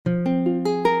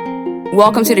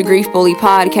Welcome to the Grief Bully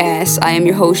Podcast. I am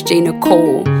your host, Jay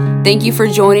Nicole. Thank you for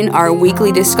joining our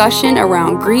weekly discussion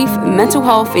around grief, mental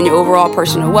health, and your overall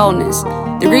personal wellness.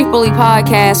 The Grief Bully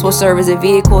Podcast will serve as a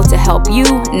vehicle to help you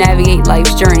navigate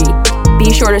life's journey.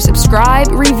 Be sure to subscribe,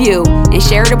 review, and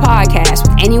share the podcast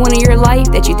with anyone in your life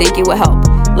that you think it will help.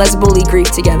 Let's bully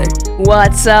grief together.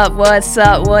 What's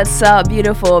up,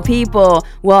 beautiful people?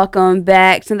 Welcome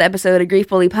back to the episode of Grief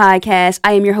Bully Podcast.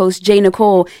 I am your host, Jay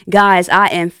Nicole. Guys, I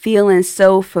am feeling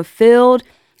so fulfilled.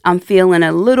 I'm feeling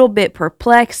a little bit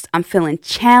perplexed. I'm feeling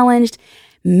challenged.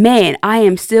 Man, I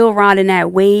am still riding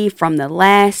that wave from the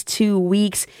last 2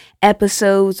 weeks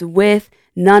episodes with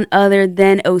none other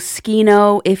than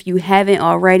Oschino. If you haven't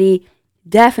already,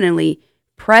 definitely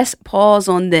press pause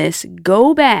on this.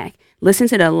 Go back. Listen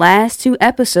to the last 2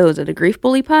 episodes of the Grief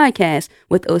Bully Podcast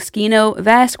with Oschino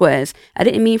Vasquez. I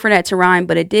didn't mean for that to rhyme,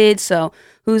 but it did. So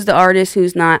who's the artist,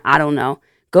 who's not, I don't know.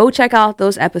 Go check out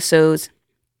those episodes.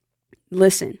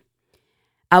 Listen,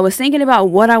 I was thinking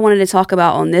about what I wanted to talk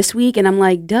about on this week, and I'm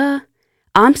like,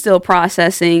 I'm still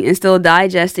processing and still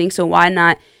digesting, so why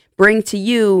not bring to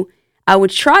you? I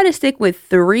would try to stick with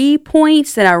 3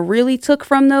 points that I really took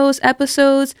from those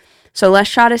episodes. So let's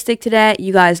try to stick to that.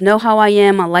 You guys know how I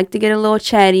am. I like to get a little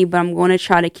chatty, but I'm going to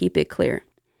try to keep it clear.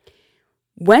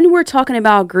 When we're talking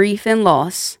about grief and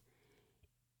loss,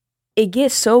 it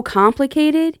gets so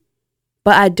complicated,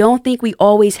 but I don't think we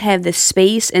always have the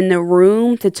space in the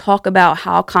room to talk about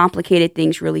how complicated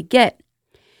things really get.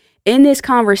 In this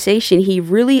conversation, he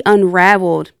really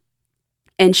unraveled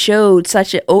and showed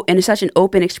in such an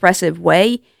open, expressive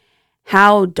way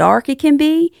how dark it can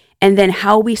be, and then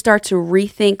how we start to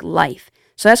rethink life.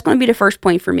 So that's going to be the first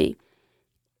point for me.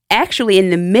 Actually,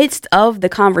 in the midst of the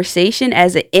conversation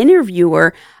as an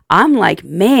interviewer, I'm like,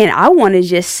 man, I want to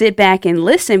just sit back and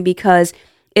listen because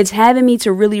it's having me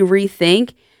to really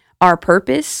rethink our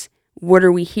purpose. What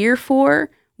are we here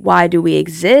for? Why do we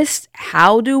exist?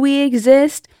 How do we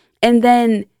exist? And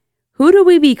then who do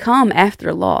we become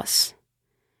after loss?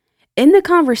 In the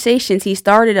conversations, he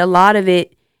started a lot of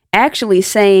it actually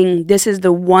saying, this is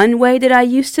the one way that I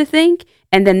used to think,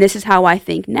 and then this is how I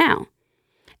think now.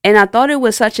 And I thought it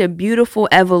was such a beautiful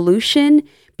evolution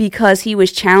because he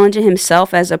was challenging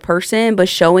himself as a person, but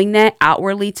showing that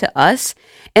outwardly to us.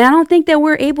 And I don't think that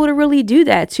we're able to really do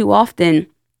that too often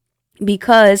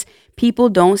because people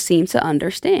don't seem to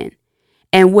understand.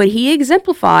 And what he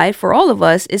exemplified for all of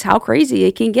us is how crazy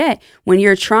it can get when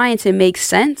you're trying to make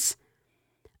sense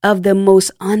of the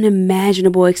most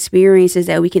unimaginable experiences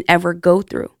that we can ever go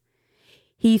through.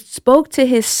 He spoke to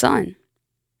his son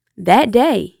that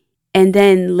day, and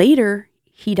then later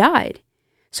he died.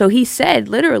 So he said,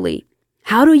 literally,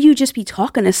 how do you just be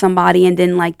talking to somebody and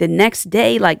then like the next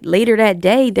day, like later that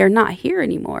day, they're not here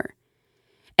anymore?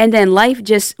 And then life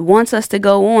just wants us to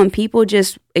go on. People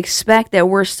just expect that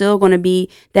we're still going to be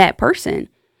that person.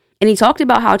 And he talked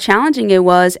about how challenging it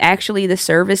was, actually, the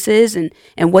services and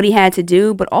what he had to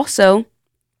do, but also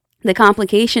the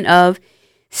complication of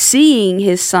seeing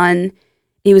his son.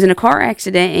 He was in a car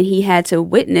accident and he had to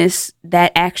witness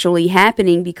that actually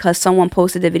happening because someone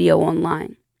posted the video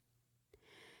online.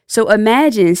 So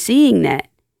imagine seeing that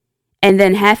and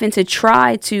then having to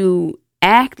try to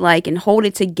act like and hold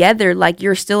it together like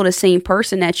you're still the same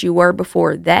person that you were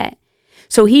before that.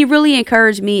 So he really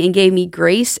encouraged me and gave me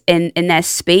grace and that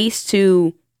space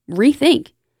to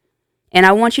rethink. And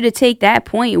I want you to take that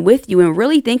point with you and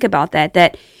really think about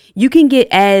that you can get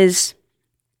as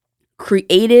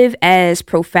creative, as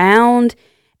profound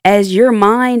as your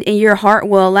mind and your heart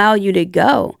will allow you to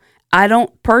go. I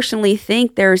don't personally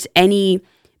think there's any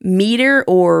meter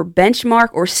or benchmark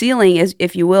or ceiling, as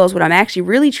if you will, is what I'm actually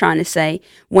really trying to say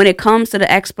when it comes to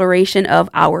the exploration of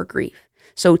our grief.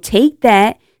 So take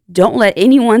that. Don't let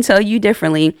anyone tell you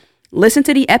differently. Listen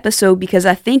to the episode because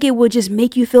I think it will just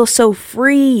make you feel so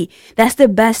free. That's the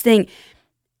best thing.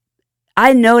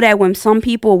 I know that when some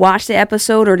people watch the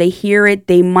episode or they hear it,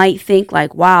 they might think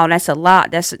like, wow, that's a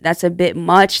lot. That's a bit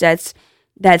much. That's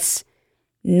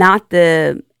not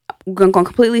the, I'm going to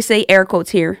completely say air quotes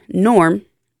here, norm.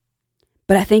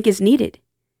 But I think it's needed.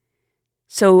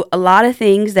 So a lot of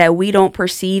things that we don't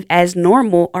perceive as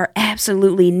normal are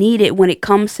absolutely needed when it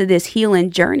comes to this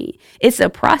healing journey. It's a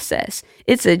process.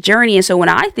 It's a journey. And so when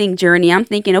I think journey, I'm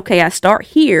thinking, okay, I start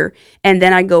here and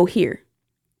then I go here.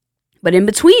 But in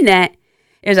between that,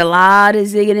 there's a lot of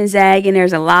zigging and zagging.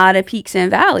 There's a lot of peaks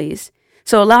and valleys.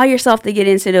 So allow yourself to get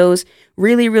into those.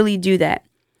 Really, really do that.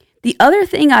 The other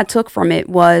thing I took from it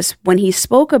was when he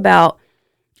spoke about,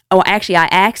 I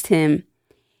asked him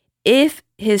if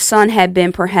his son had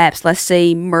been perhaps, let's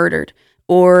say, murdered,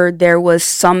 or there was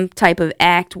some type of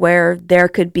act where there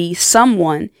could be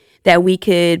someone that we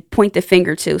could point the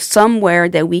finger to, somewhere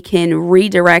that we can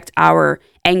redirect our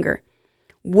anger.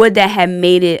 Would that have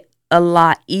made it a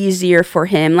lot easier for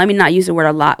him? Let me not use the word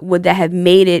a lot. Would that have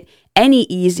made it any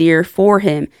easier for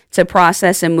him to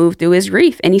process and move through his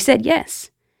grief? And he said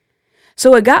yes.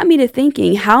 So it got me to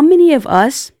thinking, how many of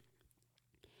us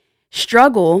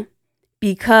struggle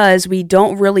because we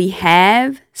don't really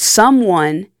have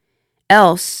someone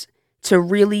else to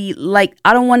really, like,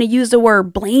 I don't want to use the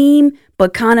word blame,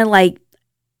 but kind of like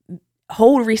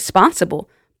hold responsible,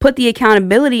 put the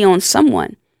accountability on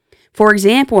someone. For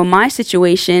example, in my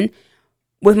situation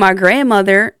with my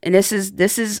grandmother, and this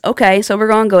is okay, so we're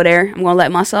going to go there. I'm going to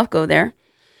let myself go there.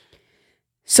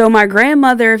 So my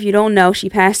grandmother, if you don't know, she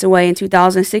passed away in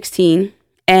 2016,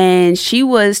 and she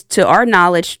was, to our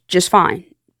knowledge, just fine.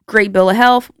 Great bill of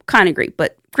health, kind of great,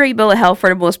 but great bill of health for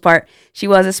the most part. She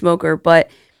was a smoker, but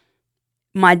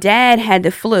my dad had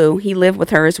the flu. He lived with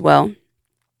her as well.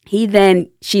 She then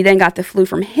got the flu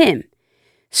from him.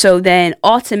 So then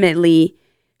ultimately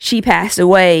she passed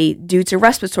away due to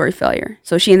respiratory failure.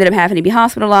 So she ended up having to be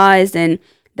hospitalized, and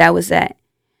that was that.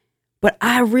 But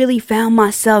I really found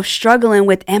myself struggling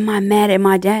with, am I mad at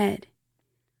my dad?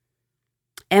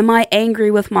 Am I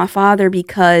angry with my father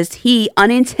because he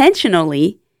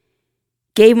unintentionally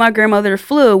gave my grandmother the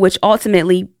flu, which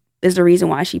ultimately is the reason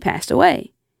why she passed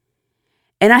away?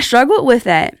 And I struggled with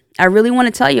that. I really want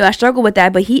to tell you, I struggled with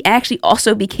that, but he actually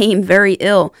also became very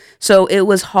ill. So it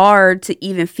was hard to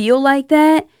even feel like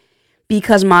that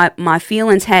because my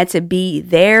feelings had to be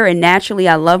there. And naturally,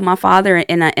 I love my father.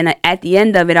 And at the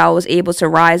end of it, I was able to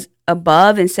rise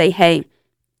above and say, hey,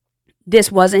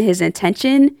 this wasn't his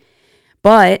intention,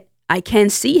 but I can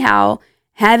see how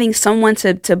having someone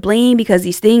to blame because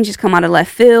these things just come out of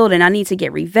left field and I need to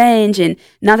get revenge. And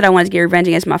not that I wanted to get revenge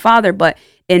against my father, but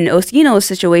in Oschino's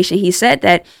situation, he said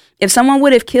that if someone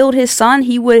would have killed his son,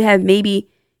 he would have maybe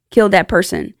killed that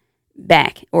person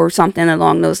back or something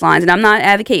along those lines. And I'm not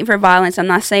advocating for violence. I'm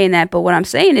not saying that. But what I'm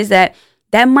saying is that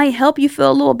might help you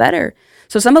feel a little better.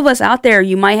 So some of us out there,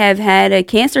 you might have had a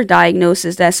cancer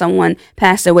diagnosis that someone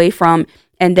passed away from.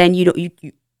 And then you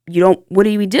don't, what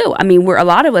do we do? I mean, a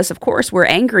lot of us, of course, we're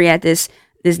angry at this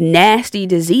nasty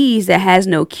disease that has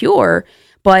no cure.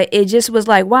 But it just was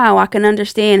like, wow, I can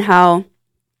understand how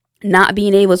not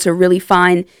being able to really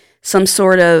find some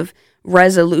sort of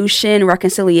resolution,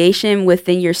 reconciliation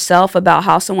within yourself about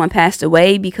how someone passed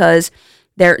away, because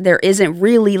there isn't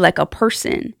really like a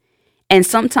person. And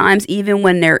sometimes even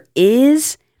when there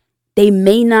is, they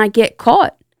may not get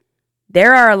caught.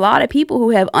 There are a lot of people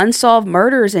who have unsolved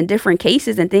murders and different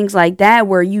cases and things like that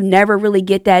where you never really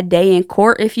get that day in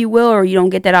court, if you will, or you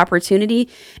don't get that opportunity.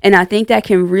 And I think that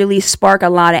can really spark a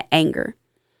lot of anger.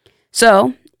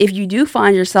 So if you do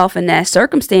find yourself in that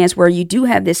circumstance where you do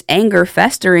have this anger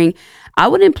festering, I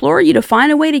would implore you to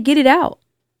find a way to get it out.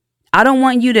 I don't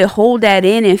want you to hold that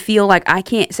in and feel like I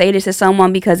can't say this to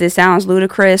someone because it sounds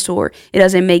ludicrous or it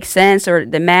doesn't make sense or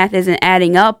the math isn't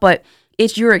adding up, but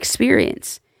it's your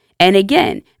experience. And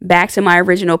again, back to my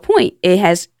original point, it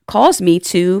has caused me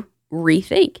to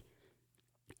rethink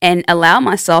and allow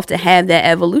myself to have that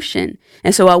evolution.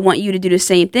 And so I want you to do the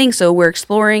same thing. So we're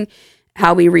exploring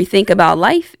how we rethink about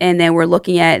life, and then we're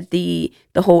looking at the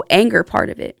whole anger part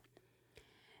of it.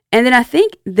 And then I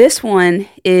think this one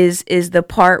is the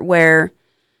part where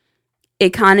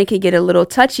it kind of could get a little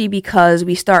touchy because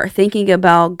we start thinking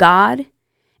about God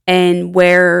and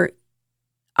where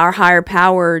our higher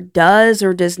power does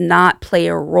or does not play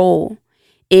a role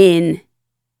in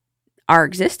our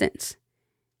existence.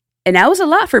 And that was a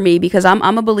lot for me because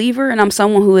I'm a believer and I'm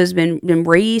someone who has been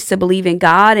raised to believe in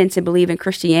God and to believe in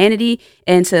Christianity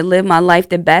and to live my life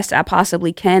the best I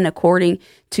possibly can according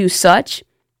to such.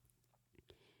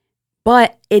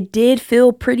 But it did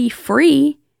feel pretty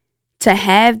free to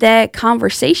have that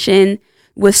conversation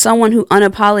with someone who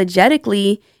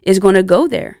unapologetically is going to go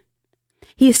there.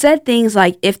 He said things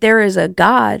like, if there is a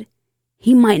God,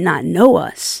 he might not know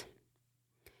us.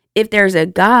 If there's a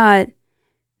God,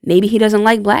 maybe he doesn't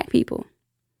like black people.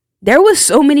 There was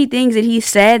so many things that he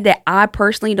said that I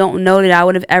personally don't know that I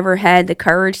would have ever had the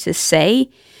courage to say.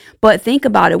 But think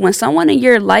about it. When someone in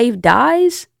your life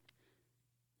dies,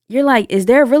 you're like, is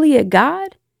there really a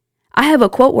God? I have a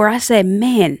quote where I said,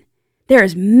 man,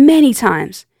 there's many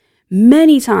times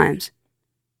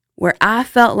where I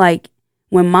felt like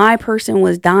when my person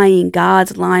was dying,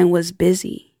 God's line was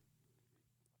busy.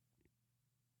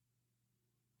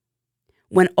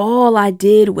 When all I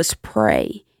did was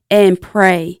pray and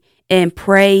pray and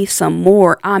pray some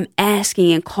more, I'm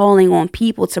asking and calling on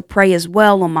people to pray as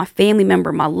well on my family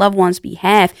member, my loved one's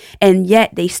behalf, and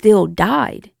yet they still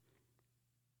died.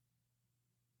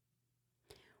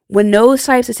 when those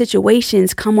types of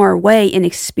situations come our way and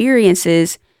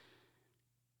experiences,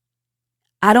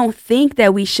 I don't think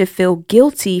that we should feel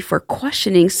guilty for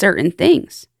questioning certain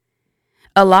things.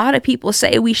 A lot of people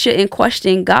say we shouldn't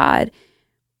question God,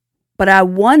 but I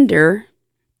wonder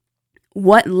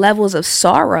what levels of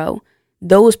sorrow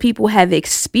those people have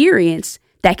experienced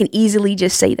that can easily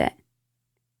just say that.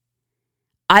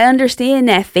 I understand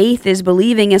that faith is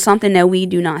believing in something that we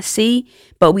do not see,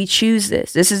 but we choose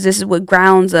this. This is what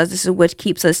grounds us. This is what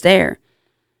keeps us there.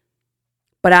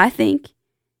 But I think,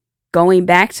 going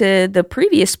back to the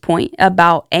previous point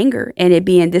about anger and it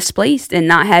being displaced and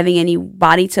not having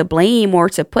anybody to blame or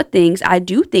to put things, I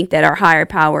do think that our higher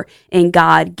power and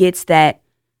God gets that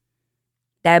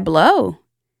blow.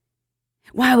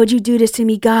 Why would you do this to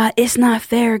me, God? It's not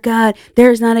fair, God.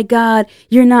 There's not a God.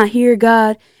 You're not here,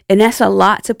 God. And that's a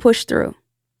lot to push through.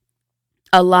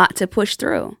 A lot to push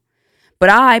through. But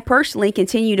I personally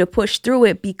continue to push through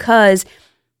it because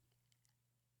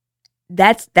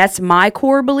that's my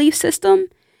core belief system.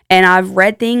 And I've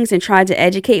read things and tried to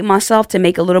educate myself to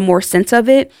make a little more sense of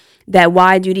it. That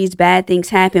why do these bad things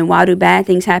happen? Why do bad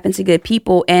things happen to good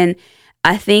people? And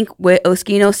I think what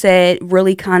Oschino said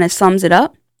really kind of sums it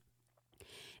up.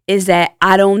 Is that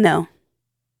I don't know.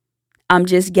 I'm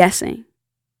just guessing.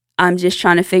 I'm just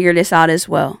trying to figure this out as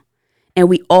well. And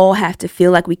we all have to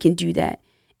feel like we can do that.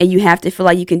 And you have to feel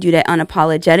like you can do that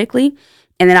unapologetically.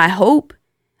 And then I hope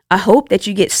that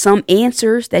you get some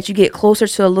answers, that you get closer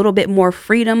to a little bit more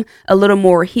freedom, a little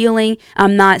more healing.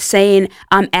 I'm not saying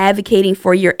I'm advocating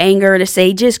for your anger to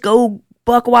say, just go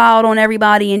buck wild on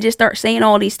everybody and just start saying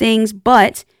all these things.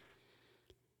 But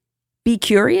be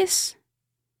curious.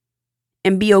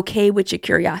 And be okay with your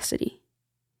curiosity.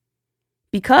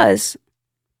 Because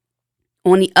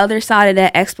on the other side of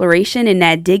that exploration and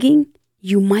that digging,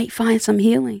 you might find some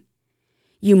healing.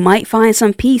 You might find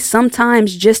some peace.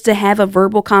 Sometimes just to have a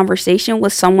verbal conversation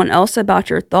with someone else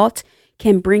about your thoughts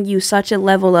can bring you such a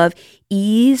level of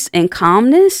ease and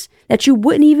calmness that you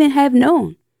wouldn't even have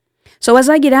known. So as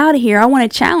I get out of here, I want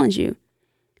to challenge you.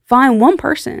 Find one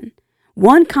person,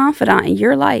 one confidant in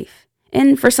your life.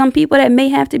 And for some people, that may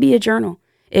have to be a journal.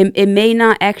 It may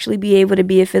not actually be able to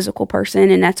be a physical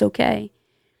person, and that's okay.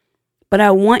 But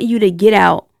I want you to get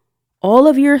out all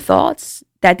of your thoughts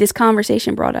that this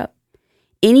conversation brought up.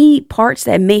 Any parts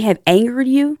that may have angered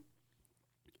you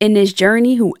in this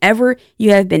journey, whoever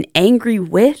you have been angry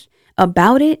with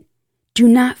about it, do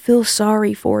not feel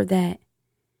sorry for that.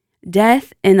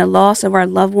 Death and the loss of our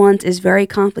loved ones is very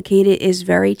complicated, is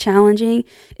very challenging.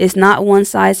 It's not one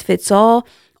size fits all.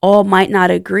 All might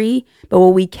not agree, but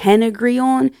what we can agree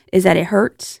on is that it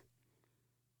hurts.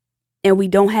 And we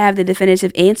don't have the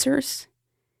definitive answers.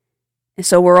 And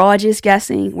so we're all just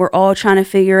guessing. We're all trying to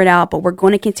figure it out, but we're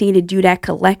going to continue to do that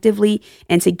collectively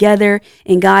and together.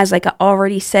 And guys, like I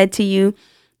already said to you,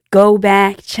 go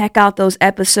back, check out those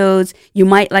episodes. You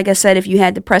might, like I said, if you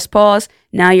had to press pause,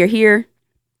 now you're here.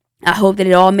 I hope that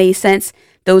it all made sense.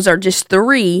 Those are just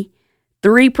three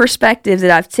perspectives that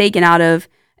I've taken out of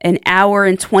an hour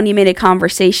and 20-minute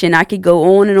conversation. I could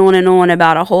go on and on and on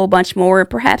about a whole bunch more, and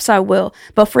perhaps I will.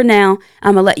 But for now,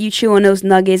 I'm going to let you chew on those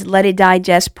nuggets, let it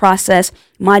digest, process.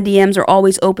 My DMs are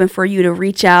always open for you to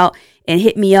reach out and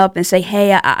hit me up and say,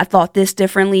 hey, I thought this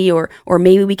differently, or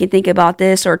maybe we can think about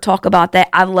this or talk about that.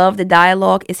 I love the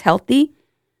dialogue. It's healthy.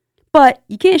 But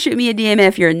you can't shoot me a DM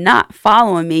if you're not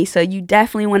following me. So you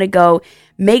definitely want to go.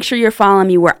 Make sure you're following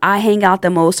me where I hang out the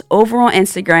most, over on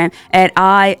Instagram at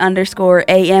I_am_J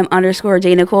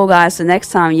Nicole, guys. So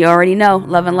next time, you already know.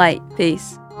 Love and light.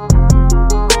 Peace.